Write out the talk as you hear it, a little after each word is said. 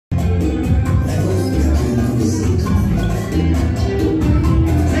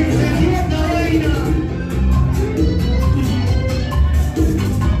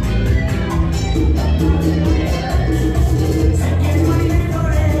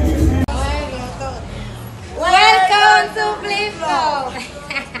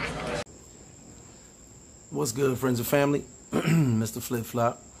What's good, friends and family? Mr. Flip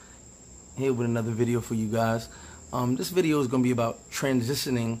Flop here with another video for you guys. This video is going to be about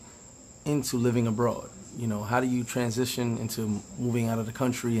transitioning into living abroad. You know, how do you transition into moving out of the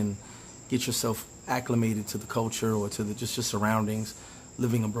country and get yourself acclimated to the culture or to just your surroundings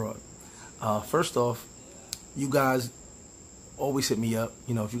living abroad? First off, you guys always hit me up.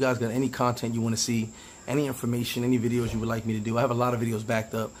 You know, if you guys got any content you want to see, any information, any videos you would like me to do. I have a lot of videos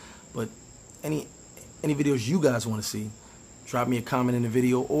backed up, but any videos you guys want to see, drop me a comment in the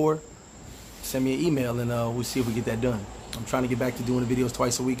video or send me an email and we'll see if we get that done. I'm trying to get back to doing the videos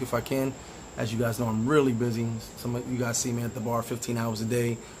twice a week if I can. As you guys know, I'm really busy. Some of you guys see me at the bar 15 hours a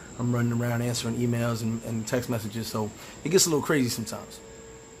day. I'm running around answering emails and text messages, so it gets a little crazy sometimes.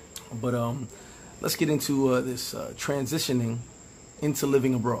 But let's get into this transitioning into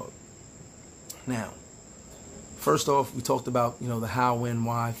living abroad. Now, first off, we talked about, you know, the how, when,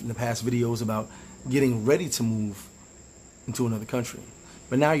 why in the past videos about getting ready to move into another country.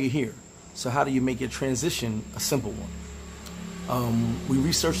 But now you're here. So how do you make your transition a simple one? We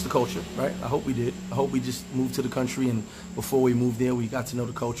researched the culture, right? I hope we did. I hope we just moved to the country, and before we moved there, we got to know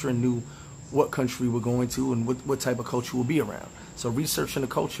the culture and knew what country we're going to and what type of culture we'll be around. So researching the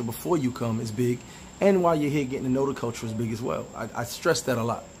culture before you come is big, and while you're here, getting to know the culture is big as well. I stress that a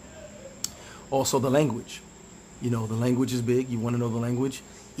lot. Also, the language. You know, the language is big. You want to know the language,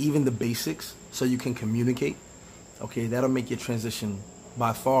 even the basics, so you can communicate. Okay, that'll make your transition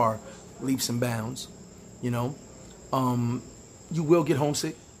by far leaps and bounds. You know, you will get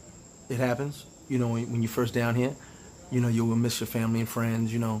homesick. It happens. You know, when you're first down here, you know, you will miss your family and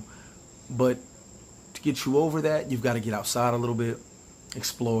friends, you know. But to get you over that, you've got to get outside a little bit,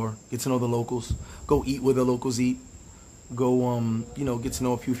 explore, get to know the locals, go eat where the locals eat, go, you know, get to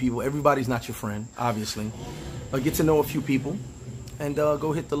know a few people. Everybody's not your friend, obviously. But get to know a few people and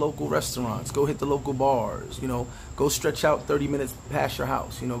go hit the local restaurants, go hit the local bars, you know, go stretch out 30 minutes past your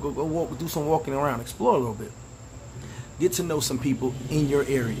house, you know, go walk, do some walking around, explore a little bit. Get to know some people in your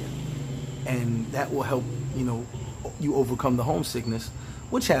area, and that will help, you know, you overcome the homesickness,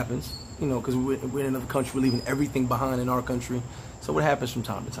 which happens, you know, because we're in another country, we're leaving everything behind in our country, so it happens from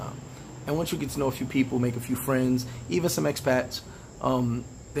time to time. And once you get to know a few people, make a few friends, even some expats,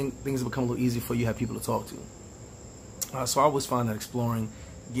 things become a little easier for you, have people to talk to. So I always find that exploring,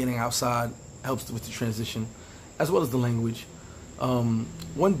 getting outside helps with the transition, as well as the language.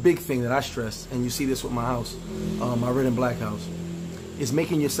 One big thing that I stress, and you see this with my house, my red and black house, is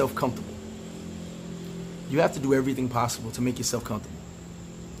making yourself comfortable. You have to do everything possible to make yourself comfortable.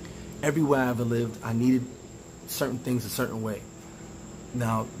 Everywhere I ever lived, I needed certain things a certain way.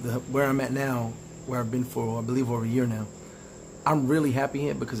 Now, where I'm at now, where I've been for, I believe, over a year now, I'm really happy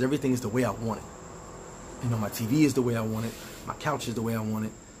here because everything is the way I want it. You know, my TV is the way I want it, my couch is the way I want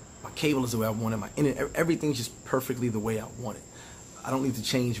it, my cable is the way I want it, my internet, everything's just perfectly the way I want it. I don't need to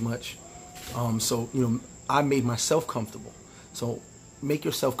change much. So, you know, I made myself comfortable. So make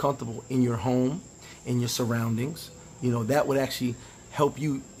yourself comfortable in your home, in your surroundings. You know, that would actually help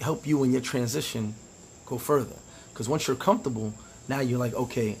you in your transition go further. Because once you're comfortable, now you're like,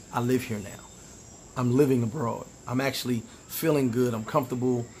 okay, I live here now. I'm living abroad. I'm actually feeling good. I'm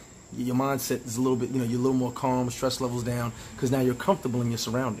comfortable. Your mindset is a little bit, you know, you're a little more calm, stress levels down, because now you're comfortable in your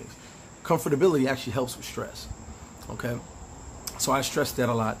surroundings. Comfortability actually helps with stress. Okay? So I stress that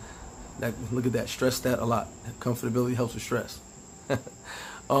a lot. Look at that, stress that a lot. Comfortability helps with stress.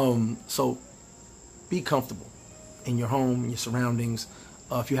 So be comfortable in your home, in your surroundings.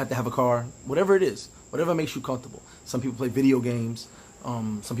 If you have to have a car, whatever it is, whatever makes you comfortable. Some people play video games.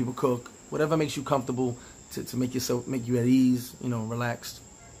 Some people cook. Whatever makes you comfortable to make you at ease, you know, relaxed.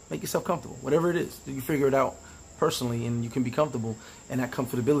 Make yourself comfortable. Whatever it is, you figure it out personally, and you can be comfortable, and that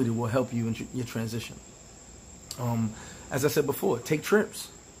comfortability will help you in your transition. As I said before, take trips,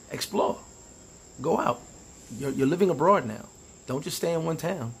 explore, go out. You're living abroad now. Don't just stay in one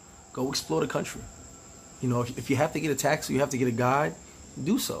town. Go explore the country. You know, if you have to get a taxi, you have to get a guide,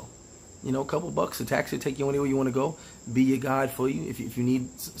 do so. You know, a couple bucks, a taxi will take you anywhere you want to go. Be your guide for you. If you need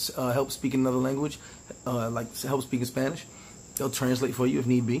help speaking another language, like help speaking Spanish, they'll translate for you if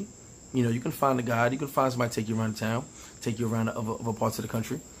need be. You know, you can find a guide. You can find somebody to take you around town, take you around other parts of the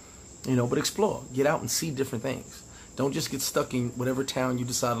country. You know, but explore. Get out and see different things. Don't just get stuck in whatever town you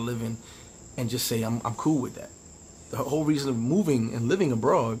decide to live in and just say, I'm cool with that. The whole reason of moving and living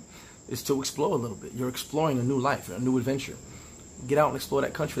abroad is to explore a little bit. You're exploring a new life, a new adventure. Get out and explore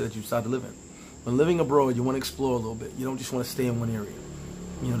that country that you decide to live in. When living abroad, you want to explore a little bit. You don't just want to stay in one area.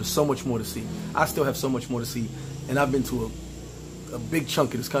 You know, there's so much more to see. I still have so much more to see, and I've been to a big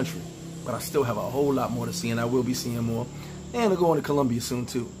chunk of this country, but I still have a whole lot more to see, and I will be seeing more. And we're going to Colombia soon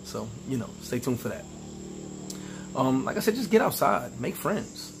too, so, you know, stay tuned for that. Like I said, just get outside, make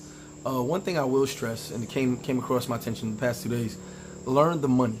friends. One thing I will stress, and it came across my attention in the past 2 days, learn the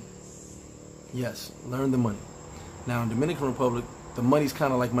money. Yes, learn the money. Now in Dominican Republic, the money's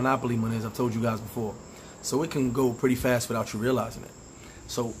kind of like monopoly money, as I've told you guys before. So it can go pretty fast without you realizing it.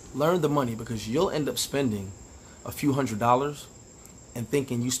 So learn the money, because you'll end up spending a few $100s and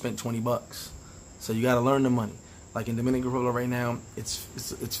thinking you spent 20 bucks. So you got to learn the money. Like in Dominican Republic right now, it's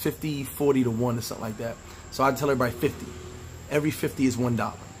 50, 40 to 1 or something like that. So I tell everybody 50. Every 50 is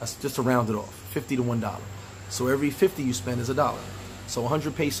 $1. That's just to round it off. 50 to $1. So every 50 you spend is $1. So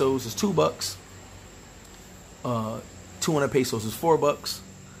 100 pesos is 2 bucks. 200 pesos is 4 bucks.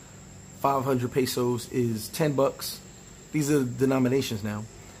 500 pesos is 10 bucks. These are the denominations now.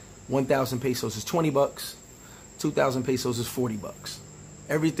 1,000 pesos is 20 bucks. 2,000 pesos is 40 bucks.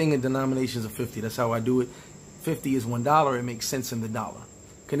 Everything in denominations of 50. That's how I do it. 50 is $1. It makes sense in the dollar.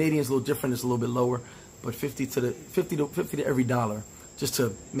 Canadian's a little different. It's a little bit lower, but 50 to every dollar, just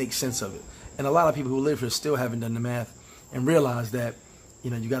to make sense of it. And a lot of people who live here still haven't done the math and realize that,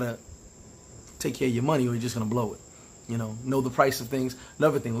 you gotta take care of your money or you're just gonna blow it. Know the price of things.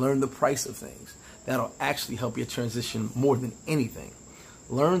 Another thing, learn the price of things. That'll actually help your transition more than anything.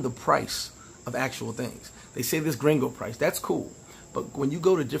 Learn the price of actual things. They say this gringo price. That's cool. But when you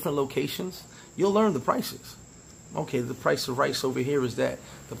go to different locations, you'll learn the prices. Okay, the price of rice over here is that.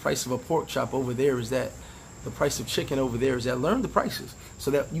 The price of a pork chop over there is that. The price of chicken over there is that. Learn the prices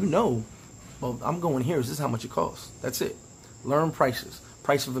so that well, I'm going here. This is how much it costs. That's it. Learn prices.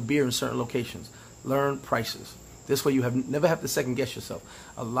 Price of a beer in certain locations. Learn prices. This way you never have to second guess yourself.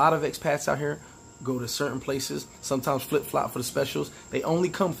 A lot of expats out here go to certain places, sometimes flip-flop for the specials. They only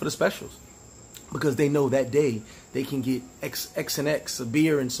come for the specials because they know that day they can get X and X, a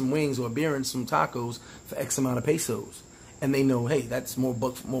beer and some wings, or a beer and some tacos for X amount of pesos. And they know, hey, that's more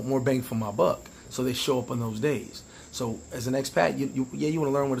bang for my buck. So they show up on those days. So as an expat, you want to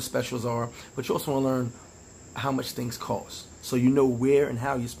learn what the specials are, but you also want to learn how much things cost, so you know where and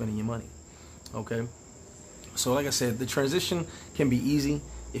how you're spending your money. Okay? So like I said, the transition can be easy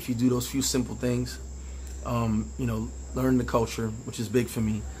if you do those few simple things. Learn the culture, which is big for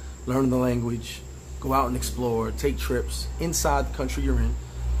me. Learn the language. Go out and explore. Take trips inside the country you're in.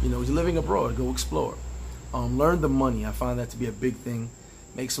 You're living abroad. Go explore. Learn the money. I find that to be a big thing.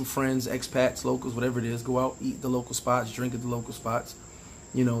 Make some friends, expats, locals, whatever it is. Go out, eat the local spots, drink at the local spots.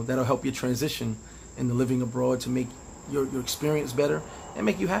 That'll help your transition into living abroad to make your experience better and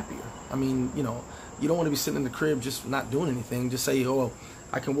make you happier. I mean, you don't want to be sitting in the crib just not doing anything. Just say, oh,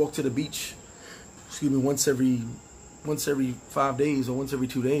 I can walk to the beach, once every 5 days or once every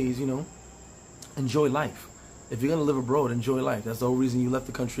 2 days, Enjoy life. If you're going to live abroad, enjoy life. That's the whole reason you left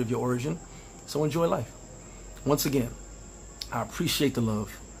the country of your origin. So enjoy life. Once again, I appreciate the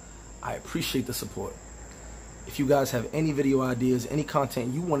love. I appreciate the support. If you guys have any video ideas, any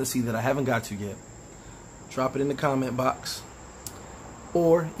content you want to see that I haven't got to yet, drop it in the comment box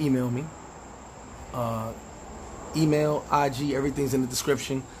or email me. Email, IG, everything's in the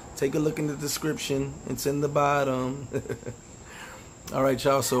description. Take a look in the description. It's in the bottom. All right,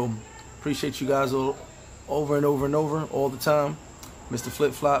 y'all. So appreciate you guys all over and over and over all the time. Mr.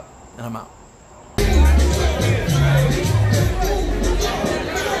 Flip Flop, and I'm out.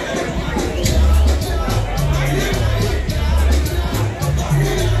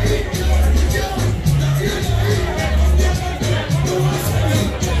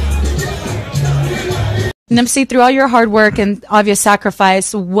 Nipsey, through all your hard work and obvious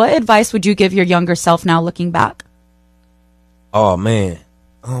sacrifice, what advice would you give your younger self now looking back? Oh man,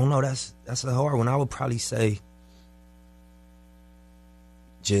 I don't know. That's a hard one. I would probably say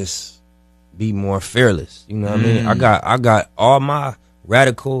just be more fearless. You know what I mean? I got all my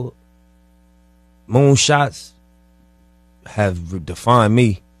radical moonshots have defined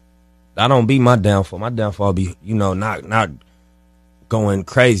me. I don't be my downfall. My downfall be, not going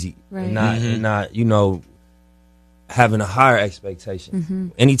crazy, right. and not having a higher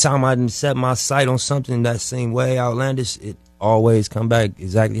expectation. Anytime I didn't set my sight on something that seemed way outlandish, it always come back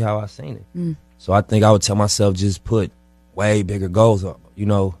exactly how I seen it. So I think I would tell myself, just put way bigger goals up,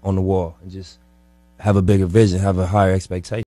 on the wall, and just have a bigger vision, have a higher expectation.